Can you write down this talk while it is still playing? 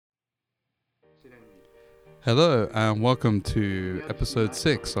Hello and welcome to episode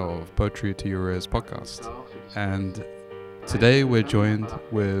 6 of Poetry to Your Ears podcast. And today we're joined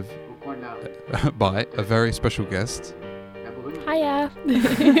with by a very special guest. Hiya.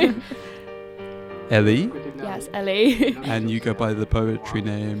 Ellie. Yes, Ellie. And you go by the poetry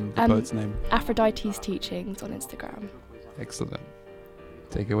name, the poet's name? Aphrodites Teachings on Instagram. Excellent.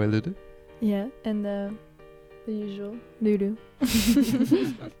 Take it away, Ludo. Yeah, and the usual, Lulu.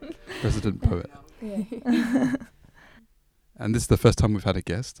 Resident poet. Yeah. And this is the first time we've had a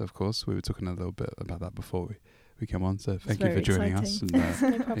guest, of course. We were talking a little bit about that before we came on, so thank you for joining us. And, No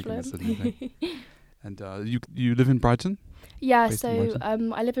problem. And you live in Brighton? Yeah, Based so in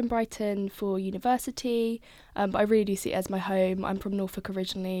Brighton? I live in Brighton for university, but I really do see it as my home. I'm from Norfolk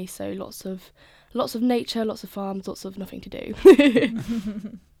originally, so lots of nature, lots of farms, lots of nothing to do.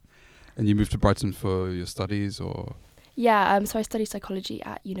 And you moved to Brighton for your studies, or? Yeah, so I study psychology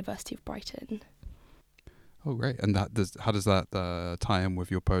at University of Brighton. Oh, great. And how does that tie in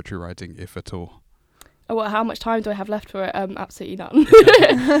with your poetry writing, if at all? Oh, well, how much time do I have left for it? Absolutely none.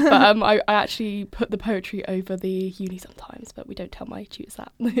 But I actually put the poetry over the uni sometimes, but we don't tell my tutors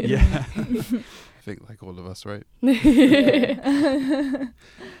that. Yeah. I think like all of us, right?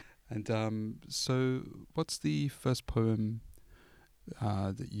 And so what's the first poem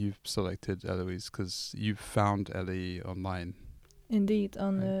that you've selected, Eloise? Because you found Ellie online. Indeed,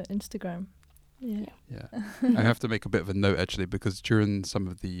 on Instagram. Yeah. I have to make a bit of a note, actually, because during some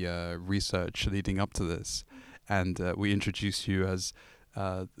of the research leading up to this, and we introduced you as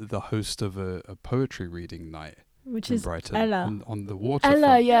the host of a poetry reading night. Which in is Brighton, Ella. On the waterfront.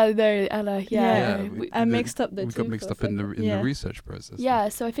 Ella, Ella. I mixed up the two. We got mixed up in the research process. Yeah,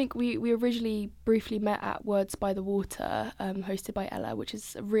 so I think we originally briefly met at Words by the Water, hosted by Ella, which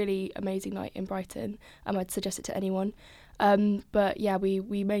is a really amazing night in Brighton. I'd suggest it to anyone. But yeah,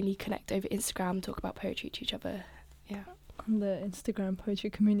 we mainly connect over Instagram, talk about poetry to each other. Yeah. On the Instagram poetry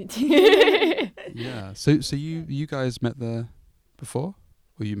community. Yeah. So you guys met there before,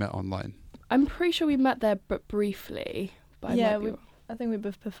 or you met online? I'm pretty sure we met there, but briefly. But I think we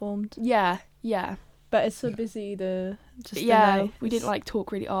both performed. Yeah. But it's so busy. We didn't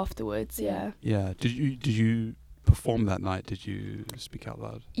talk really afterwards. Yeah. Yeah. Did you perform that night? Did you speak out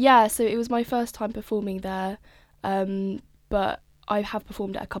loud? Yeah. So it was my first time performing there, but I have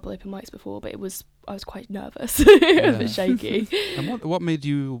performed at a couple open mics before. But I was quite nervous, a bit shaky. And what made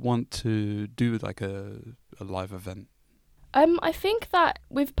you want to do like a live event? I think that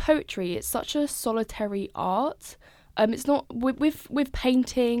with poetry, it's such a solitary art. It's not with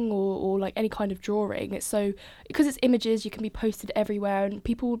painting or like any kind of drawing. It's so because it's images, you can be posted everywhere, and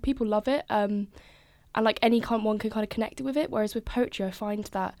people love it. And like one can kind of connect with it. Whereas with poetry, I find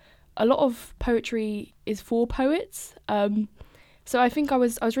that a lot of poetry is for poets. So I think I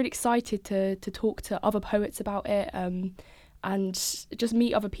was really excited to talk to other poets about it. And just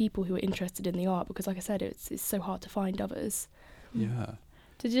meet other people who are interested in the art, because like I said, it's so hard to find others. Yeah.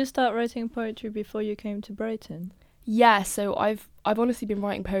 Did you start writing poetry before you came to Brighton? Yeah, so I've honestly been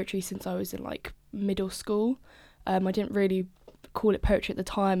writing poetry since I was in like middle school. I didn't really call it poetry at the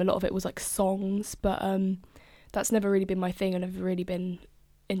time. A lot of it was like songs, but that's never really been my thing. I've never really been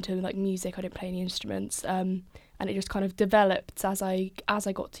into like music. I didn't play any instruments, and it just kind of developed as I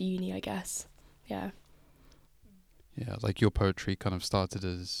got to uni, I guess. Yeah. Yeah, like your poetry kind of started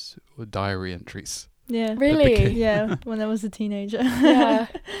as diary entries. Yeah. Really? Yeah, when I was a teenager. Yeah.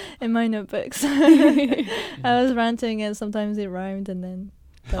 In my notebooks. I was ranting and sometimes it rhymed and then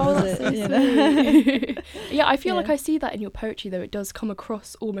that was that's it, so you know. sweet. Yeah, I feel like I see that in your poetry though. It does come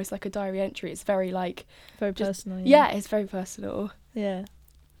across almost like a diary entry. It's very very personal. Yeah, it's very personal. Yeah.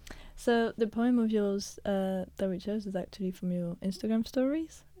 So the poem of yours that we chose is actually from your Instagram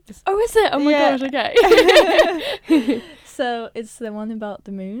stories. Oh, is it? Oh my gosh, okay. So it's the one about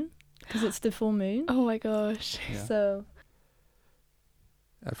the moon, because it's the full moon. Oh my gosh. Yeah. So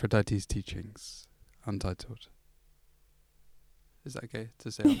Aphrodites Teachings, Untitled. Is that okay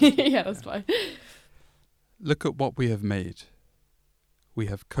to say? Yeah, that's fine. Look at what we have made. We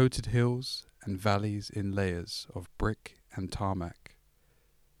have coated hills and valleys in layers of brick and tarmac,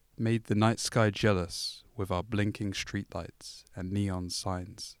 made the night sky jealous with our blinking streetlights and neon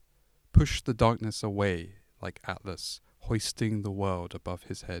signs, pushed the darkness away like Atlas hoisting the world above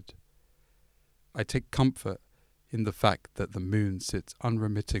his head. I take comfort in the fact that the moon sits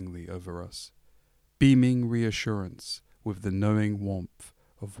unremittingly over us, beaming reassurance with the knowing warmth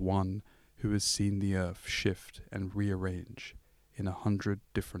of one who has seen the earth shift and rearrange in 100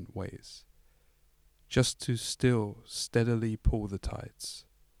 different ways, just to still steadily pull the tides.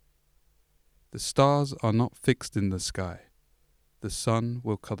 The stars are not fixed in the sky. The sun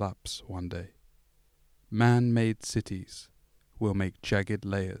will collapse one day, Man-made cities will make jagged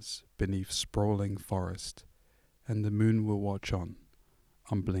layers beneath sprawling forest, and the moon will watch on,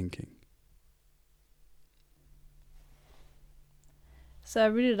 unblinking. So I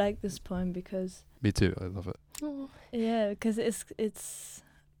really like this poem because Me too, I love it. Oh. because it's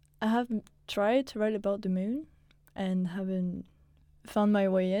I have tried to write about the moon and haven't found my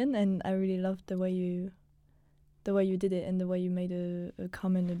way in, and I really loved the way you did it and the way you made a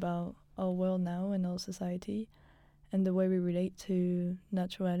comment about our world now and our society and the way we relate to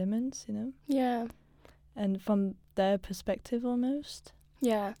natural elements, you know, Yeah. and from their perspective almost,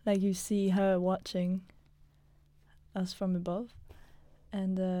 Yeah. like you see her watching us from above.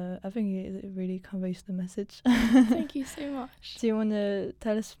 And I think it really conveys the message. Thank you so much. Do you want to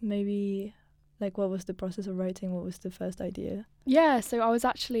tell us maybe, like, what was the process of writing? What was the first idea? Yeah, so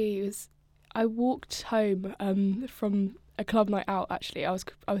I walked home from a club night out. Actually, I was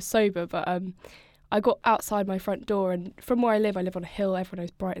sober, but I got outside my front door, and from where I live on a hill. Everyone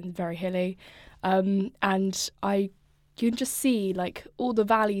knows Brighton's very hilly, and you can just see like all the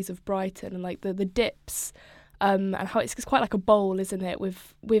valleys of Brighton and like the dips. And how it's quite like a bowl, isn't it,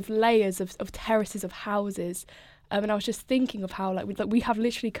 with layers of terraces of houses. And I was just thinking of how we have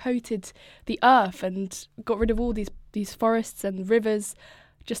literally coated the earth and got rid of all these forests and rivers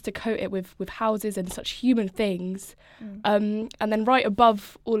just to coat it with houses and such human things. And then right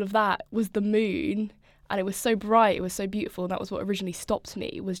above all of that was the moon, and it was so bright, it was so beautiful, and that was what originally stopped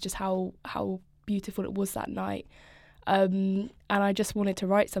me, was just how beautiful it was that night. And I just wanted to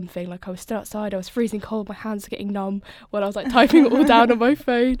write something. Like, I was still outside, I was freezing cold, my hands were getting numb while I was like typing it all down on my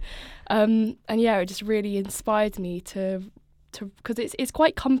phone. And yeah, it just really inspired me to because it's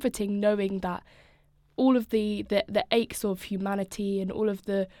quite comforting knowing that all of the aches of humanity and all of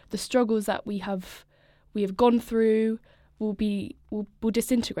the struggles that we have gone through will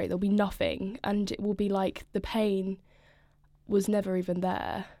disintegrate. There'll be nothing, and it will be like the pain was never even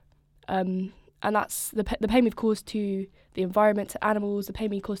there. And that's the pain we've caused to the environment, to animals, the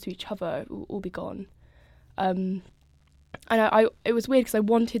pain we caused to each other will all be gone. And it was weird because I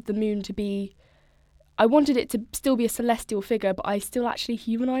wanted the moon I wanted it to still be a celestial figure, but I still actually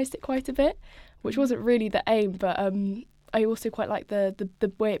humanised it quite a bit, which wasn't really the aim. But I also quite like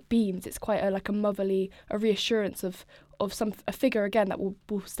the way it beams. It's quite a motherly, a reassurance of a figure again that will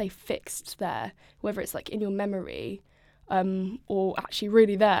stay fixed there, whether it's like in your memory. Or actually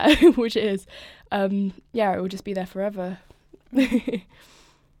really there, which it is, it will just be there forever.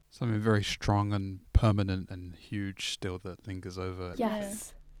 Something very strong and permanent and huge still that lingers over.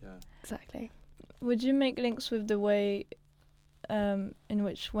 Yes. Yeah. Exactly. Would you make links with the way in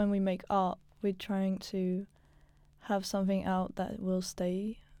which when we make art, we're trying to have something out that will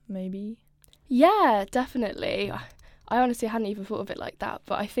stay, maybe? Yeah, definitely. I honestly hadn't even thought of it like that,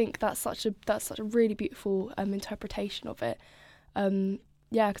 but I think that's such a really beautiful interpretation of it.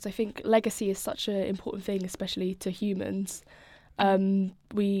 Because I think legacy is such an important thing, especially to humans.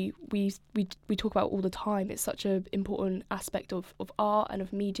 We talk about all the time. It's such an important aspect of art and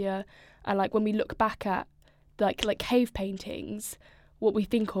of media. And like when we look back at like cave paintings, what we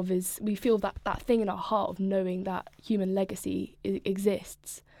think of is we feel that thing in our heart of knowing that human legacy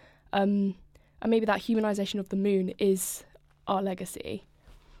exists. And maybe that humanisation of the moon is our legacy.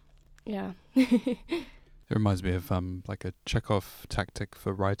 Yeah. It reminds me of like a Chekhov tactic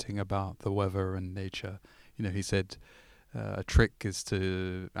for writing about the weather and nature. You know, he said a trick is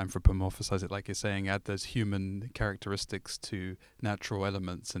to anthropomorphize it, like you're saying, add those human characteristics to natural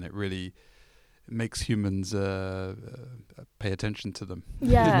elements, and it really makes humans pay attention to them.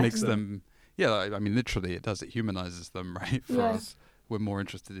 Yeah. It makes them, I mean, literally it does. It humanizes them, right? For us, we're more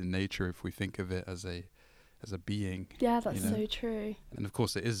interested in nature if we think of it as a being. Yeah, that's so true. And of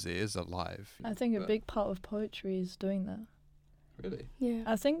course it is alive. I think a big part of poetry is doing that. Really? Yeah.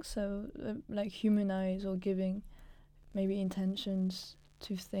 I think so, like humanize or giving maybe intentions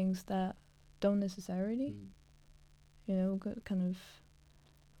to things that don't necessarily, kind of,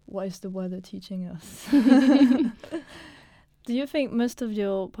 what is the weather teaching us? Do you think most of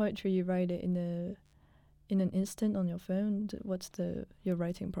your poetry you write it in an instant on your phone? What's your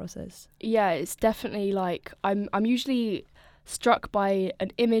writing process? Yeah, it's definitely like I'm usually struck by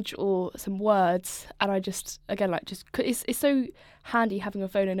an image or some words, and I just it's so handy having a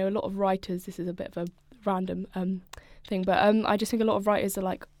phone. I know a lot of writers, this is a bit of a random thing, but I just think a lot of writers are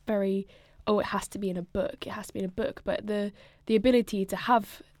like very, it has to be in a book, but the ability to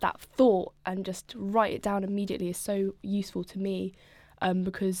have that thought and just write it down immediately is so useful to me,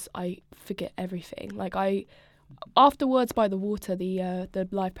 because I forget everything. Like after Words by the Water, the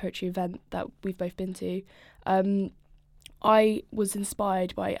live poetry event that we've both been to, I was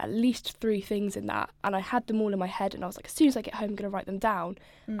inspired by at least 3 things in that, and I had them all in my head, and I was like, as soon as I get home, I'm going to write them down.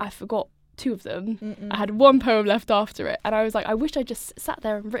 I forgot 2 of them. I had 1 poem left after it, and I was like, I wish I just sat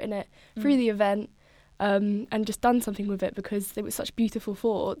there and written it through the event, and just done something with it, because they were such beautiful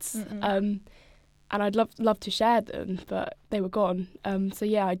thoughts. And I'd love to share them, but they were gone. So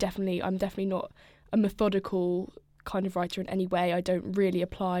yeah, I'm definitely not a methodical kind of writer in any way. I don't really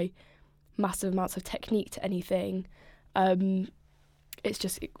apply massive amounts of technique to anything. It's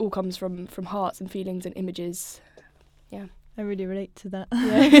just, it all comes from hearts and feelings and images. Yeah. I really relate to that.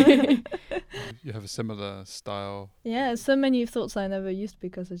 Yeah. You have a similar style. Yeah, so many thoughts I never used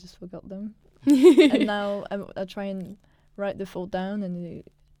because I just forgot them. And now I try and write the thought down, and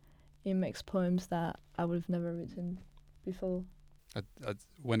it makes poems that I would have never written before.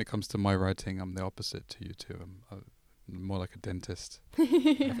 When it comes to my writing, I'm the opposite to you two. I'm more like a dentist. I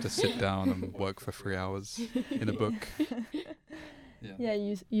have to sit down and work for 3 hours in a book. Yeah,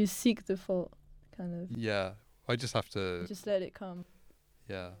 you seek the thought, kind of. Yeah, I just have to... Just let it come.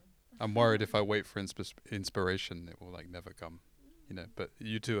 Yeah. I'm worried if I wait for inspiration, it will never come. But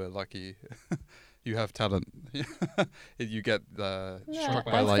you two are lucky. You have talent. You get struck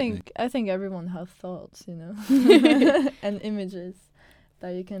by lightning. I think everyone has thoughts, and images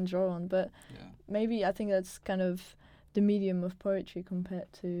that you can draw on. But maybe I think that's kind of the medium of poetry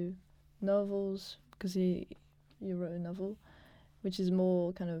compared to novels, because you wrote a novel, which is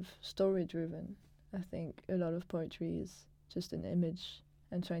more kind of story driven. I think a lot of poetry is just an image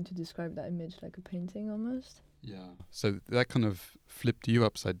and trying to describe that image like a painting almost. Yeah. So that kind of flipped you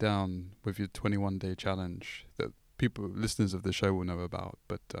upside down with your 21-day challenge that listeners of the show will know about,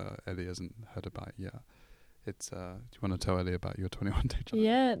 but Ellie hasn't heard about yet. It's do you want to tell Ellie about your 21-day challenge?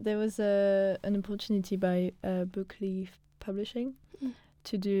 Yeah, there was an opportunity by Bookleaf Publishing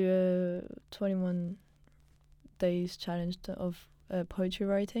to do a 21 days challenge of poetry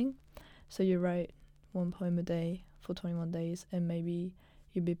writing. So you write 1 poem a day for 21 days, and maybe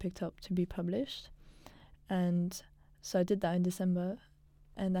you'll be picked up to be published. And so I did that in December,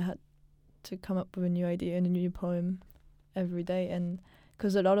 and I had to come up with a new idea and a new poem every day. And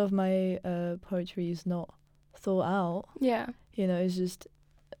because a lot of my poetry is not thought out, it's just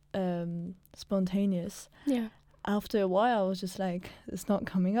spontaneous. Yeah. After a while, I was just like, it's not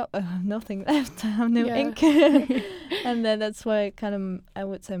coming up. I have nothing left. I have no ink. And then that's why I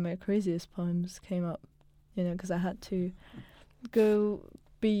would say my craziest poems came up, because I had to go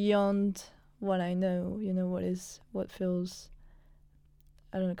beyond what I know, what feels,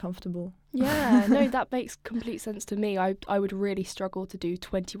 I don't know, comfortable. Yeah, no, that makes complete sense to me. I would really struggle to do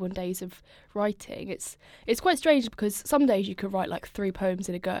 21 days of writing. It's quite strange, because some days you could write 3 poems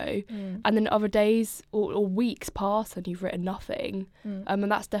in a go, and then other days or weeks pass and you've written nothing.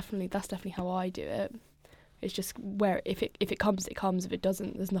 And that's definitely how I do it. It's just where if it comes, it comes. If it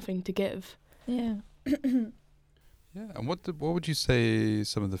doesn't, there's nothing to give. Yeah. Yeah, and what would you say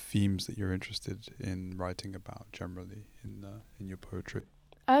some of the themes that you're interested in writing about generally in your poetry?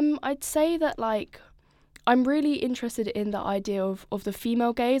 I'd say that I'm really interested in the idea of the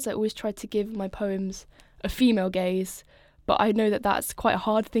female gaze. I always try to give my poems a female gaze, but I know that that's quite a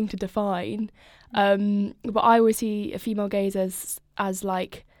hard thing to define. But I always see a female gaze as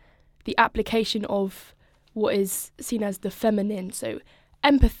the application of what is seen as the feminine, so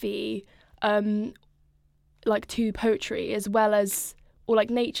empathy, to poetry, as well as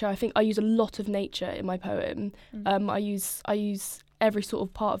nature. I think I use a lot of nature in my poem. I use every sort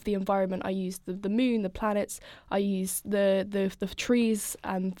of part of the environment. I use the moon, the planets. I use the trees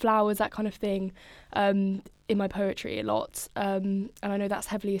and flowers, that kind of thing, in my poetry a lot. And I know that's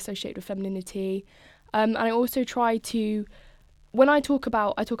heavily associated with femininity. And I also try to, when I talk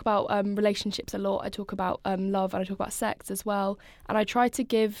about relationships a lot. I talk about love, and I talk about sex as well. And I try to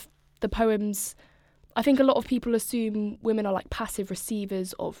give the poems. I think a lot of people assume women are passive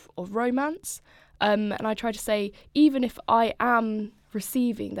receivers of romance. And I try to say, even if I am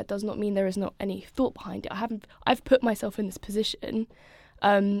receiving, that does not mean there is not any thought behind it. I've put myself in this position,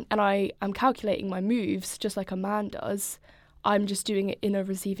 and I am calculating my moves just like a man does. I'm just doing it in a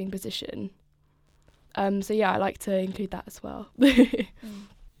receiving position. So yeah, I like to include that as well.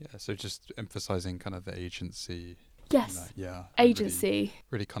 Yeah, so just emphasizing kind of the agency. Yes. Yeah. Agency.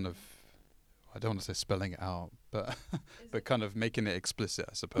 Really kind of, I don't want to say spelling it out, but but kind of making it explicit,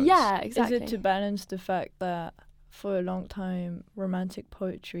 I suppose. Yeah, exactly. Is it to balance the fact that for a long time romantic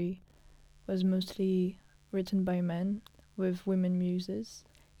poetry was mostly written by men with women muses?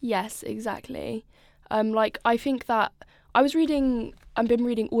 Yes, exactly. I think that I've been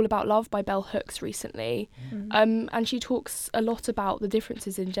reading All About Love by Bell Hooks recently, and she talks a lot about the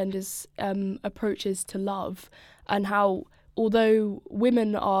differences in genders' approaches to love, and how although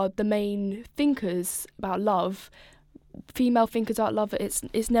women are the main thinkers about love, female thinkers about love,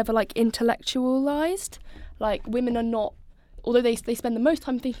 it's never like intellectualized. Like women are not, although they spend the most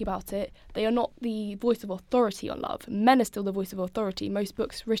time thinking about it, they are not the voice of authority on love. Men are still the voice of authority. Most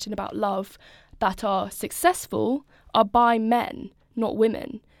books written about love that are successful are by men, not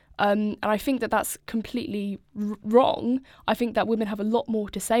women. And I think that that's completely wrong. I think that women have a lot more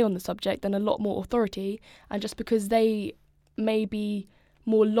to say on the subject and a lot more authority. And just because they may be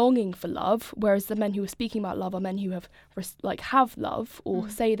more longing for love, whereas the men who are speaking about love are men who have love or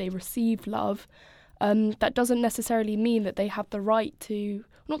say they receive love, that doesn't necessarily mean that they have the right to,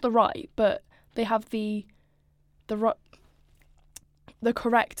 not the right, but they have the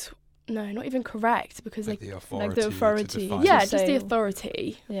correct, no, not even correct, because Like they, the authority. like the authority. To define yeah, it. just the Say-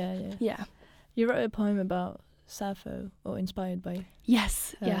 authority. Yeah. You wrote a poem about Sappho, or inspired by.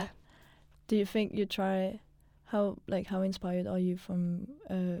 Yes, yeah. Do you think you try, how inspired are you from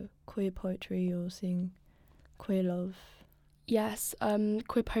queer poetry or seeing queer love? Yes,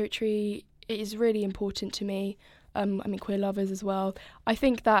 queer poetry is really important to me. I mean, queer lovers as well. I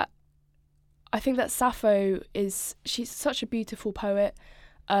think that Sappho she's such a beautiful poet,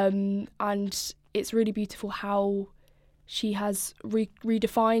 and it's really beautiful how she has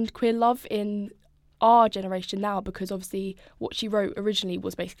redefined queer love in our generation now, because obviously what she wrote originally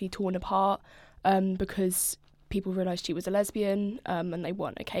was basically torn apart because people realised she was a lesbian and they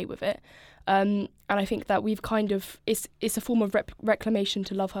weren't okay with it. And I think that we've kind of, it's a form of reclamation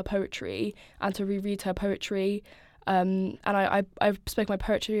to love her poetry and to reread her poetry. And I've spoken my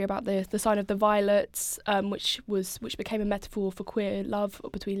poetry about the sign of the violets, which became a metaphor for queer love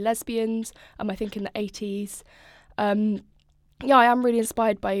between lesbians, I think in the 80s. I am really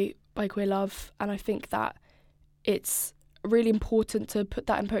inspired by queer love, and I think that it's really important to put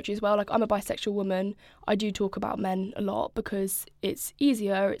that in poetry as well. Like, I'm a bisexual woman. I do talk about men a lot because it's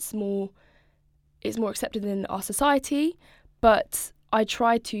easier, it's more accepted in our society, but I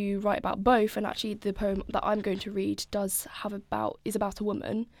try to write about both, and actually the poem that I'm going to read is about a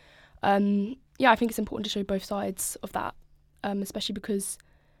woman. I think it's important to show both sides of that, especially because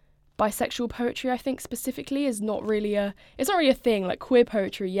bisexual poetry, I think specifically, is not really a thing. Like, queer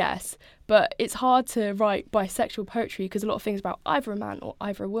poetry, yes, but it's hard to write bisexual poetry because a lot of things about either a man or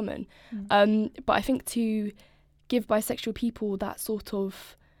either a woman. But I think to give bisexual people that sort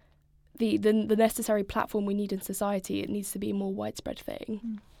of the necessary platform we need in society, it needs to be a more widespread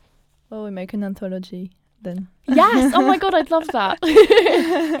thing. Well, we make an anthology then. Yes! Oh my god, I'd love that.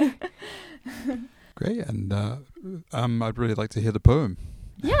 Great, and I'd really like to hear the poem.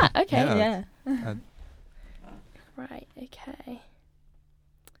 Yeah, okay. Yeah. Right, okay.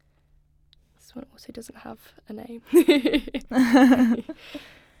 This one also doesn't have a name.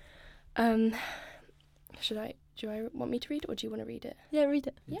 Do I want me to read it, or do you want to read it? Yeah, read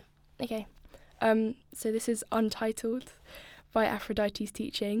it. Yeah. Okay. So this is Untitled by Aphrodites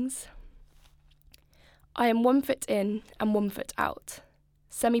Teachings. I am 1 foot in and 1 foot out,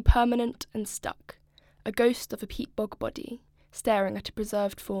 semi-permanent and stuck, a ghost of a peat bog body, staring at a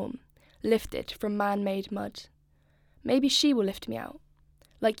preserved form, lifted from man-made mud. Maybe she will lift me out,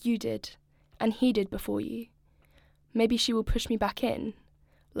 like you did, and he did before you. Maybe she will push me back in,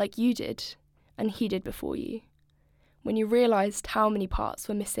 like you did, and he did before you. When you realised how many parts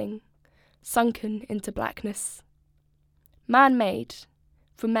were missing, sunken into blackness. Man-made,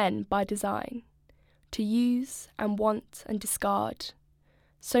 for men by design, to use and want and discard.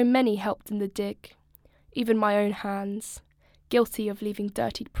 So many helped in the dig, even my own hands, guilty of leaving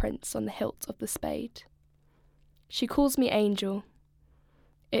dirtied prints on the hilt of the spade. She calls me angel.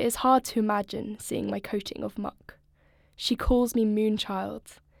 It is hard to imagine seeing my coating of muck. She calls me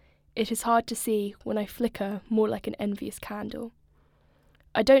moonchild. It is hard to see when I flicker more like an envious candle.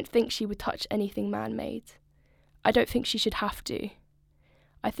 I don't think she would touch anything man-made. I don't think she should have to.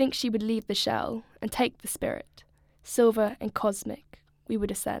 I think she would leave the shell and take the spirit, silver and cosmic, we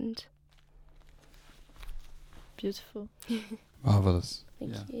would ascend. Beautiful. Marvelous.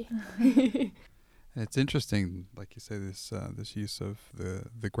 Thank you. It's interesting, like you say, this use of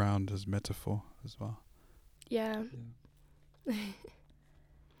the ground as metaphor as well. Yeah. And,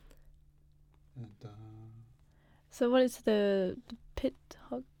 So what is the pit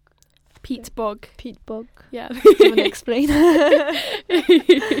hog? Peat bog. Peat bog? Yeah. Do you want to explain? Oh,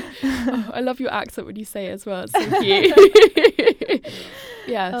 I love your accent when you say it as well. It's so cute.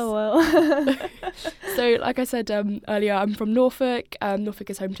 Yes. Oh well. So, like I said earlier, I'm from Norfolk. Norfolk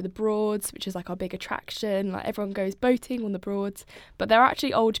is home to the Broads, which is like our big attraction. Like everyone goes boating on the Broads, but they're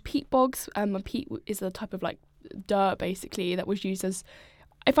actually old peat bogs. And peat is a type of like dirt basically that was used as,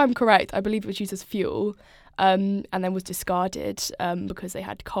 if I'm correct, I believe it was used as fuel, and then was discarded because they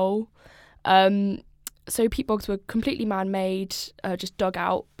had coal. So peat bogs were completely man-made, just dug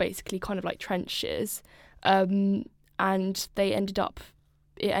out, basically kind of like trenches, and it ended up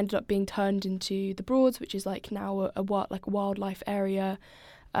being turned into the Broads, which is like now a wildlife area,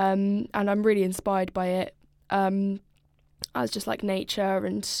 and I'm really inspired by it, as just like nature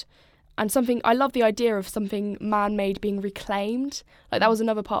and something. I love the idea of something man-made being reclaimed. Like that was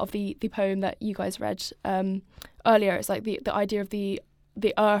another part of the poem that you guys read earlier. It's like the idea of the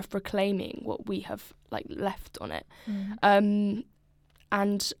earth reclaiming what we have like left on it.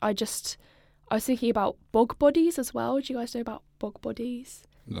 And I was thinking about bog bodies as well. Do you guys know about bog bodies?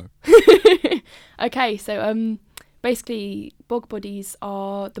 No. Okay, so basically bog bodies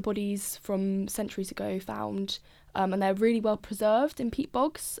are the bodies from centuries ago found, and they're really well preserved in peat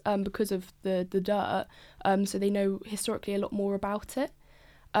bogs because of the dirt, so they know historically a lot more about it.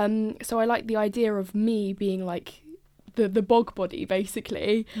 So I like the idea of me being like the bog body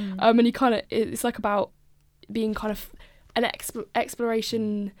basically, and you kind of, it's like about being kind of an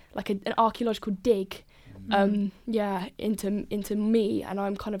exploration, like an archaeological dig, into me, and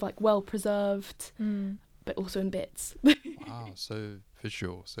I'm kind of like well preserved, but also in bits. Wow, so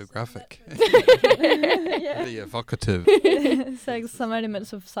visual, so graphic. Yeah. Really evocative. It's like some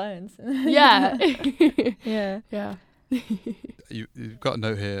elements of science. Yeah. Yeah. Yeah. You've got a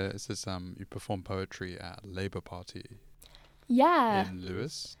note here. It says you perform poetry at a Labour Party Yeah. in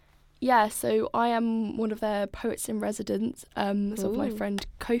Lewes. Yeah, so I am one of their poets in residence, sort of my Ooh. friend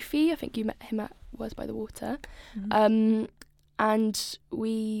Kofi. I think you met him at Words by the Water. Mhm. And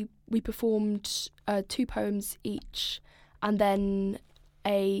we performed 2 poems each, and then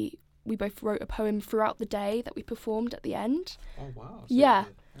we both wrote a poem throughout the day that we performed at the end. Oh wow! Yeah.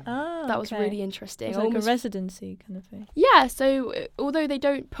 Ah, That was okay. really interesting. It's I like almost- a residency kind of thing. Yeah, so although they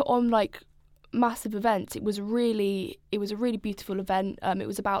don't put on like massive events, it was a really beautiful event. It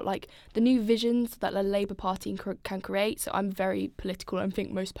was about like the new visions that the Labour Party can create. So I'm very political, I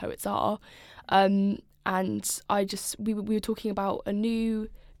think most poets are, and we were talking about a new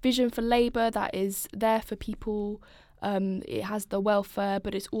vision for Labour that is there for people. It has the welfare,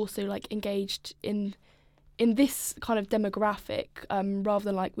 but it's also like engaged in this kind of demographic, rather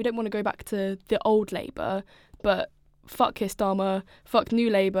than like, we don't want to go back to the old Labour, but fuck Keir Starmer, fuck New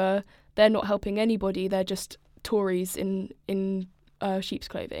Labour. They're not helping anybody. They're just Tories in sheep's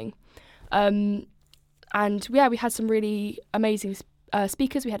clothing. And yeah, we had some really amazing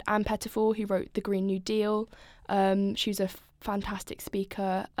speakers. We had Anne Pettifor, who wrote The Green New Deal. She was a fantastic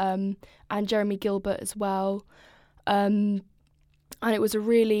speaker, and Jeremy Gilbert as well. And it was a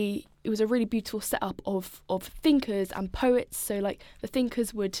really beautiful setup of thinkers and poets. So like the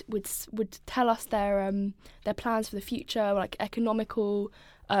thinkers would tell us their plans for the future, like economical,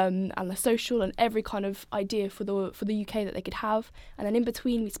 and the social, and every kind of idea for the UK that they could have. And then in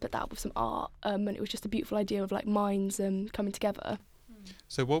between we split that up with some art, and it was just a beautiful idea of like minds coming together.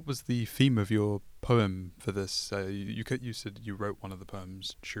 So what was the theme of your poem for this? You said you wrote one of the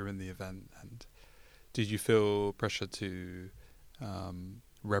poems during the event, and did you feel pressure to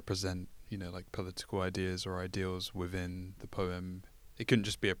represent, like political ideas or ideals within the poem? It couldn't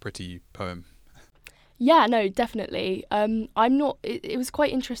just be a pretty poem. Yeah, no, definitely. I'm not. It was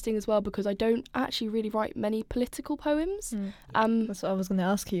quite interesting as well because I don't actually really write many political poems. That's what I was going to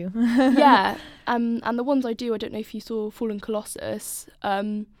ask you. Yeah, and the ones I do, I don't know if you saw Fallen Colossus.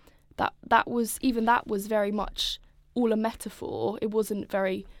 That was very much all a metaphor. It wasn't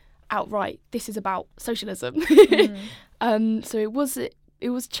very outright, this is about socialism. So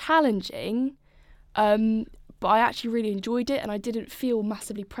it was challenging, but I actually really enjoyed it, and I didn't feel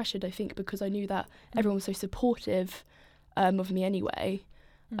massively pressured, I think, because I knew that everyone was so supportive of me anyway.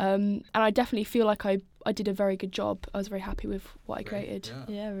 And I definitely feel like I did a very good job. I was very happy with what I created.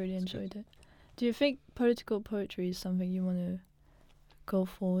 Yeah, I really enjoyed it. Do you think political poetry is something you want to go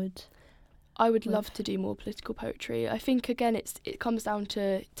forward? I would love to do more political poetry. I think again it comes down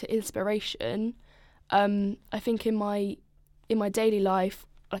to inspiration. I think in my daily life,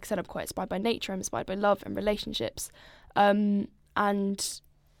 like I said, I'm quite inspired by nature. I'm inspired by love and relationships. And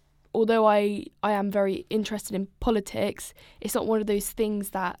although I am very interested in politics, it's not one of those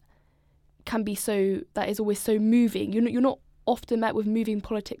things that is always so moving. You're not often met with moving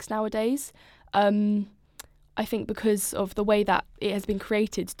politics nowadays. I I think because of the way that it has been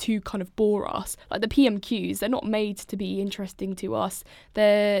created to kind of bore us. Like the PMQs, they're not made to be interesting to us.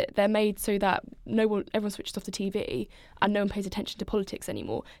 They're made so that everyone switches off the TV and no one pays attention to politics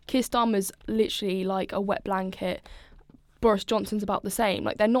anymore. Keir Starmer's literally like a wet blanket. Boris Johnson's about the same.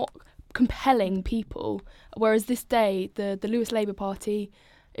 Like they're not compelling people. Whereas this day, the Lewis Labour Party,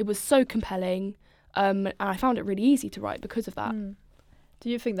 it was so compelling, and I found it really easy to write because of that. Do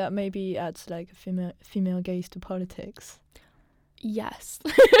you think that maybe adds like a female gaze to politics? Yes.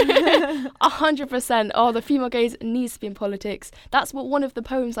 100%. Oh, the female gaze needs to be in politics. That's what one of the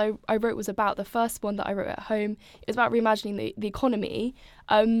poems I wrote was about. The first one that I wrote at home, it was about reimagining the economy.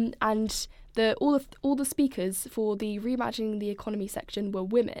 And all the speakers for the reimagining the economy section were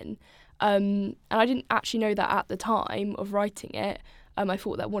women. And I didn't actually know that at the time of writing it. I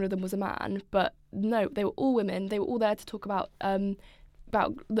thought that one of them was a man, but no, they were all women. They were all there to talk about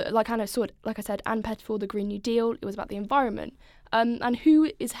like I said, Anne Pettifor, the Green New Deal. It was about the environment. And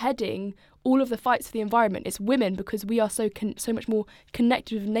who is heading all of the fights for the environment? It's women, because we are so much more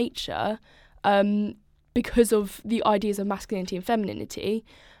connected with nature, because of the ideas of masculinity and femininity,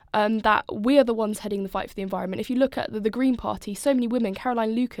 that we are the ones heading the fight for the environment. If you look at the Green Party, so many women.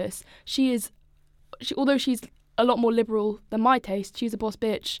 Caroline Lucas, although she's a lot more liberal than my taste, she's a boss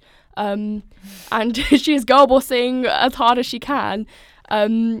bitch, and she is girl bossing as hard as she can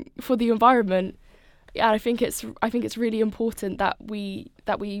for the environment. Yeah, I think it's really important that we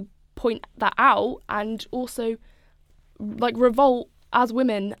point that out, and also like revolt as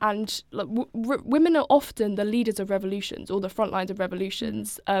women. And like, women are often the leaders of revolutions or the front lines of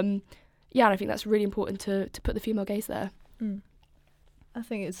revolutions. And I think that's really important to put the female gaze there. I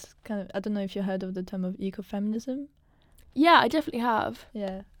think it's kind of, I don't know if you heard of the term of ecofeminism. Yeah, I definitely have.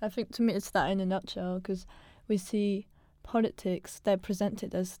 Yeah, I think to me it's that in a nutshell, because we see politics, they're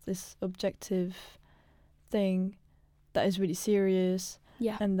presented as this objective thing that is really serious,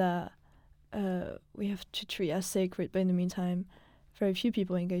 and that we have to treat as sacred, but in the meantime, very few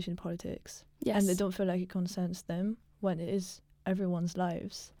people engage in politics. Yes. And they don't feel like it concerns them when it is everyone's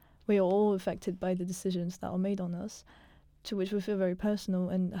lives. We are all affected by the decisions that are made on us, to which we feel very personal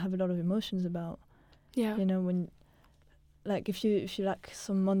and have a lot of emotions about. Yeah. You know, when, like, if you lack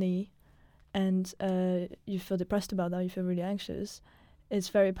some money and you feel depressed about that, you feel really anxious, it's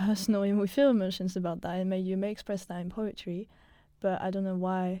very personal and we feel emotions about that, and you may express that in poetry, but I don't know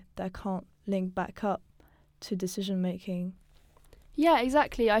why that can't link back up to decision making. Yeah,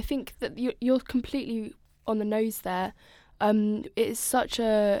 exactly. I think that you're completely on the nose there. It's such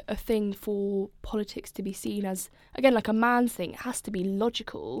a thing for politics to be seen as, again, like a man's thing. It has to be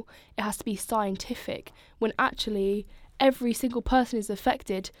logical. It has to be scientific, when actually every single person is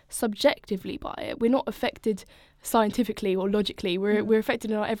affected subjectively by it. We're not affected scientifically or logically. We're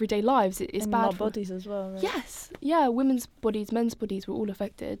affected in our everyday lives. It's and bad our for bodies as well, right? Yes. Yeah, women's bodies, men's bodies, we're all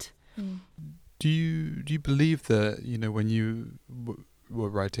affected. Do you believe that, when you were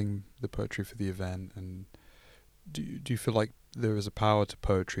writing the poetry for the event, and do you feel like there is a power to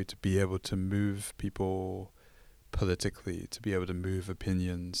poetry to be able to move people politically, to be able to move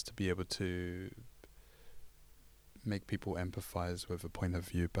opinions, to be able to make people empathize with a point of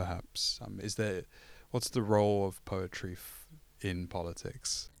view, perhaps? What's the role of poetry in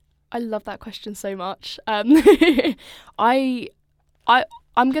politics? I love that question so much. I'm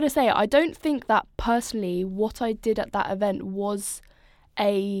going to say, I don't think that personally what I did at that event was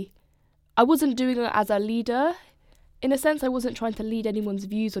I wasn't doing it as a leader. In a sense, I wasn't trying to lead anyone's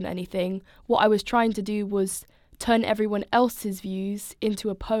views on anything. What I was trying to do was turn everyone else's views into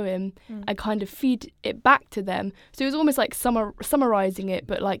a poem and kind of feed it back to them. So it was almost like summarising it,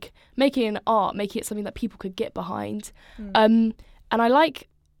 but like making it an art, making it something that people could get behind. And I like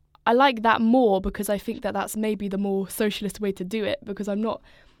that more, because I think that that's maybe the more socialist way to do it, because I'm not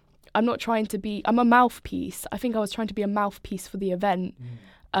trying to be, I'm a mouthpiece. I think I was trying to be a mouthpiece for the event.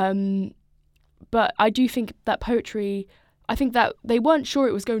 But I do think that poetry, I think that they weren't sure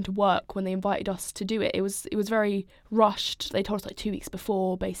it was going to work when they invited us to do it. It was very rushed. They told us like 2 weeks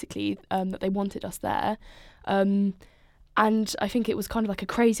before, basically, that they wanted us there. And I think it was kind of like a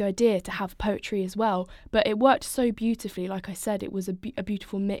crazy idea to have poetry as well. But it worked so beautifully. Like I said, it was a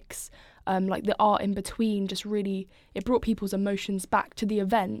beautiful mix. Like the art in between just really, it brought people's emotions back to the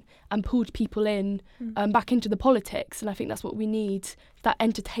event and pulled people in back into the politics. And I think that's what we need, that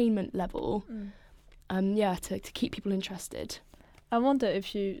entertainment level, to keep people interested. I wonder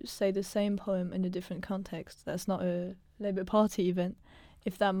if you say the same poem in a different context, that's not a Labour Party event,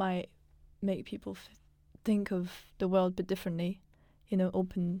 if that might make people think of the world a bit differently,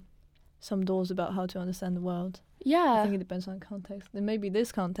 open some doors about how to understand the world. Yeah. I think it depends on context. And maybe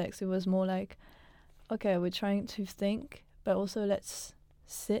this context, it was more like, okay, we're trying to think, but also let's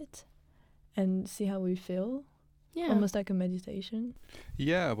sit and see how we feel. Yeah. Almost like a meditation.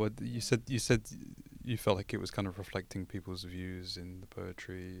 Yeah, well, you said you felt like it was kind of reflecting people's views in the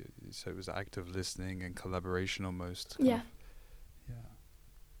poetry, so it was active listening and collaboration almost. Yeah. Yeah.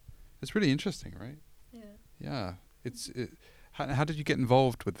 It's really interesting, right? Yeah. Yeah. How did you get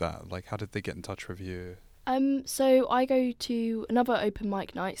involved with that? Like, how did they get in touch with you? So I go to another open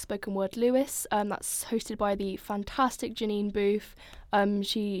mic night, Spoken Word Lewis. That's hosted by the fantastic Janine Booth.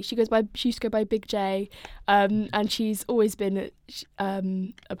 She used to go by Big J, and she's always been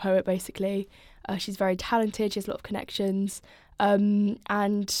a poet basically. She's very talented. She has a lot of connections,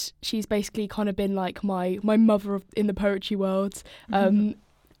 and she's basically kind of been like my mother in the poetry world.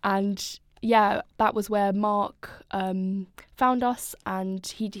 And yeah, that was where Mark found us, and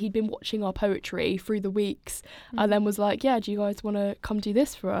he'd been watching our poetry through the weeks, and then was like, yeah, do you guys want to come do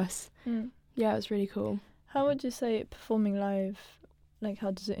this for us? Yeah, it was really cool. How would you say performing live, like,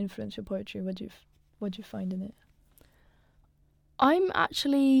 how does it influence your poetry? What do you find in it? I'm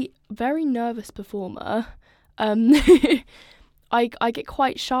actually a very nervous performer. I get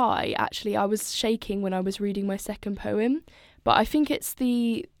quite shy, actually. I was shaking when I was reading my second poem, but I think it's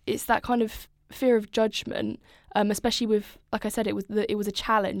that kind of fear of judgment, especially with, like I said, it was a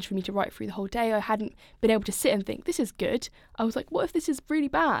challenge for me to write through the whole day. I hadn't been able to sit and think, this is good. I was like, what if this is really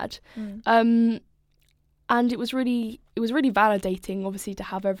bad? And it was really validating, obviously, to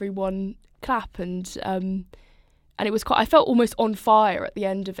have everyone clap, and it was I felt almost on fire at the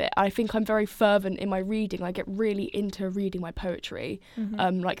end of it. I think I'm very fervent in my reading. I get really into reading my poetry.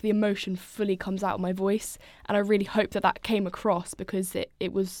 Like, the emotion fully comes out of my voice, and I really hope that came across, because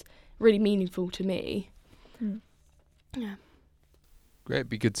it was really meaningful to me. Yeah. Great, it'd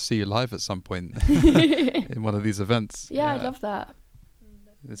be good to see you live at some point in one of these events. Yeah, I'd love that.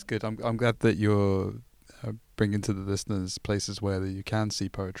 It's good. I'm glad that you're bringing to the listeners places where you can see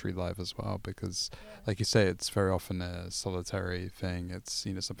poetry live as well, because like you say, it's very often a solitary thing. It's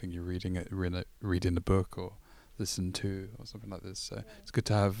something you're read in a book or listen to or something like this. So it's good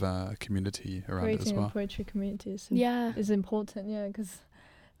to have a community around it as Creating well. a poetry community Yeah. is important, because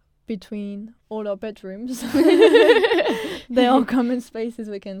between all our bedrooms there are common spaces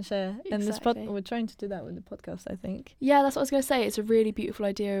we can share. And Exactly. we're trying to do that with the podcast, I think. Yeah, that's what I was going to say. It's a really beautiful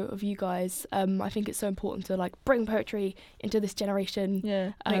idea of you guys. I think it's so important to like bring poetry into this generation.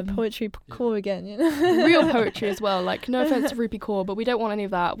 Yeah, make poetry cool again, Real poetry as well. Like, no offense to Rupi Kaur, but we don't want any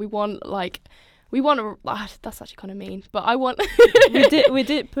of that. We want that's actually kind of mean, but I want we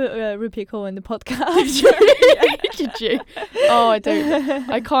did put Rupi Kaur in the podcast. Did you? Oh,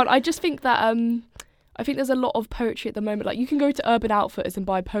 I can't. I just think that I think there's a lot of poetry at the moment. Like, you can go to Urban Outfitters and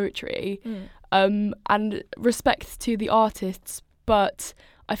buy poetry, and respect to the artists, but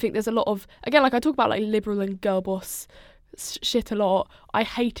I think there's a lot of, again, like I talk about like liberal and girl boss shit a lot. I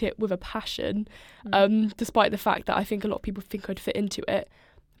hate it with a passion, despite the fact that I think a lot of people think I'd fit into it.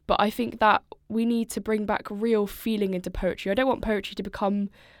 But I think that we need to bring back real feeling into poetry. I don't want poetry to become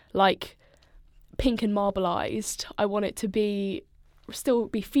like pink and marbleized. I want it to still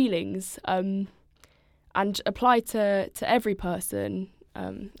be feelings, and apply to every person,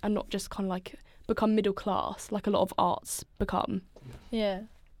 and not just kind of like become middle class like a lot of arts become. Yeah,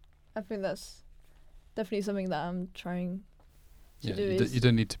 I think that's definitely something that I'm trying to do. You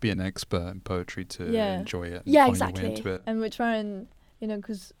don't need to be an expert in poetry to enjoy it. And Yeah, find exactly. Your way into it. And we're trying,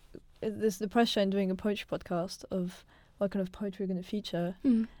 because there's the pressure in doing a poetry podcast of what kind of poetry we're going to feature.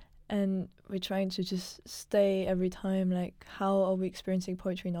 And we're trying to just stay every time, like, how are we experiencing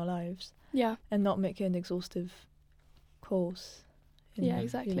poetry in our lives? Yeah. And not make it an exhaustive course. Yeah,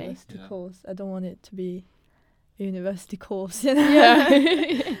 exactly. University Yeah. course. I don't want it to be a university course, Yeah.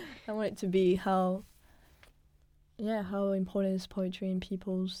 I want it to be how important is poetry in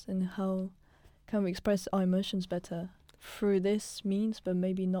people's, and how can we express our emotions better through this means, but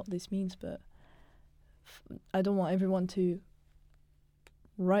maybe not this means. But I don't want everyone to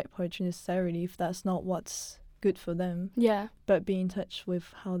write poetry necessarily if that's not what's good for them. Yeah. But be in touch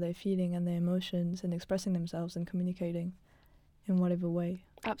with how they're feeling and their emotions, and expressing themselves and communicating in whatever way.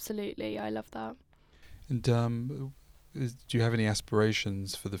 Absolutely. I love that. And do you have any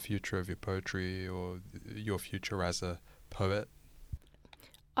aspirations for the future of your poetry or your future as a poet?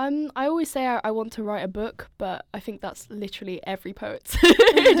 I always say I want to write a book, but I think that's literally every poet's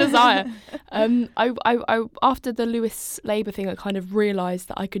desire. I after the Lewis Labour thing, I kind of realised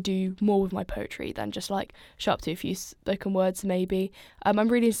that I could do more with my poetry than just like show up to a few spoken words maybe. I'm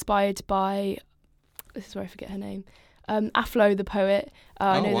really inspired by, this is where I forget her name, Aflo, the poet.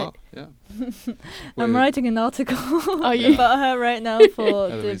 I know wow, that. yeah. I'm writing an article you? about her right now for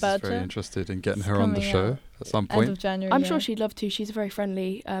the Eloise is very Badger. interested in getting It's her on the coming show out at some End point. of January. I'm yeah. sure she'd love to. She's a very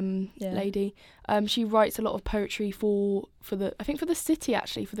friendly lady. She writes a lot of poetry for the city,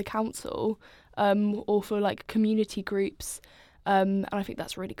 actually, for the council, or for like community groups. And I think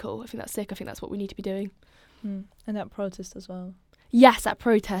that's really cool. I think that's sick. I think that's what we need to be doing. And at protest as well. Yes, at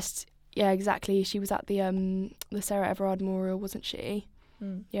protest. Yeah, exactly. She was at the Sarah Everard Memorial, wasn't she?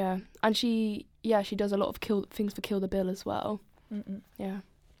 Yeah, and she does a lot of things for Kill the Bill as well. Yeah.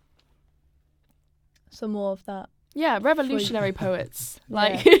 So more of that. Yeah, revolutionary poets.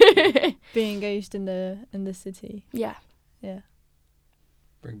 Like being engaged in the city. Yeah. Yeah.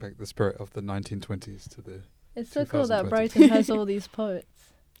 Bring back the spirit of the 1920s to the. It's so cool that 2020. Brighton has all these poets.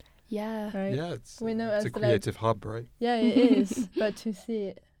 Yeah. Right? Yeah, it's We know it's as a the, creative hub, right? Yeah, it is. But to see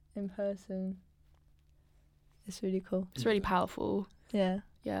it in person, it's really cool. It's really powerful. Yeah.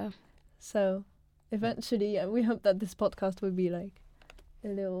 Yeah. So, eventually, we hope that this podcast will be like a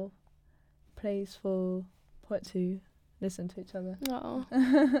little place for poets to listen to each other. Oh.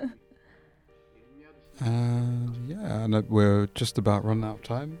 Yeah, and we're just about run out of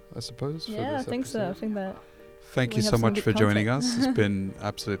time, I suppose. For Yeah, I this think so. I episode. think that. Thank we you have so some much good for joining content. us. It's been an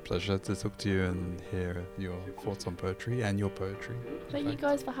absolute pleasure to talk to you and hear your thoughts on poetry and your poetry. Thank you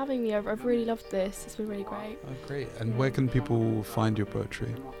guys for having me. I've really loved this. It's been really great. Oh, great. And where can people find your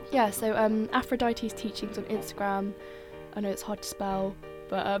poetry? Yeah, so Aphrodites Teachings on Instagram. I know it's hard to spell,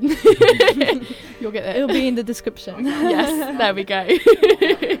 but you'll get it. It'll be in the description. Yes, there we go.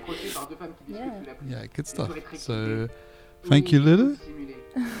 Yeah, good stuff. So, thank you, Lila.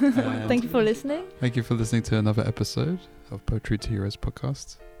 Thank you for listening. Thank you for listening to another episode of Poetry to Your Ears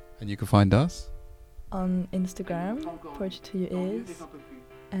podcast. And you can find us On Instagram, Poetry to Your Ears,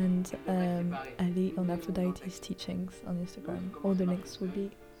 and Ali on Aphrodites Teachings on Instagram. All the links will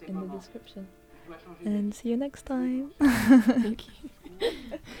be in the description. And see you next time. Thank you.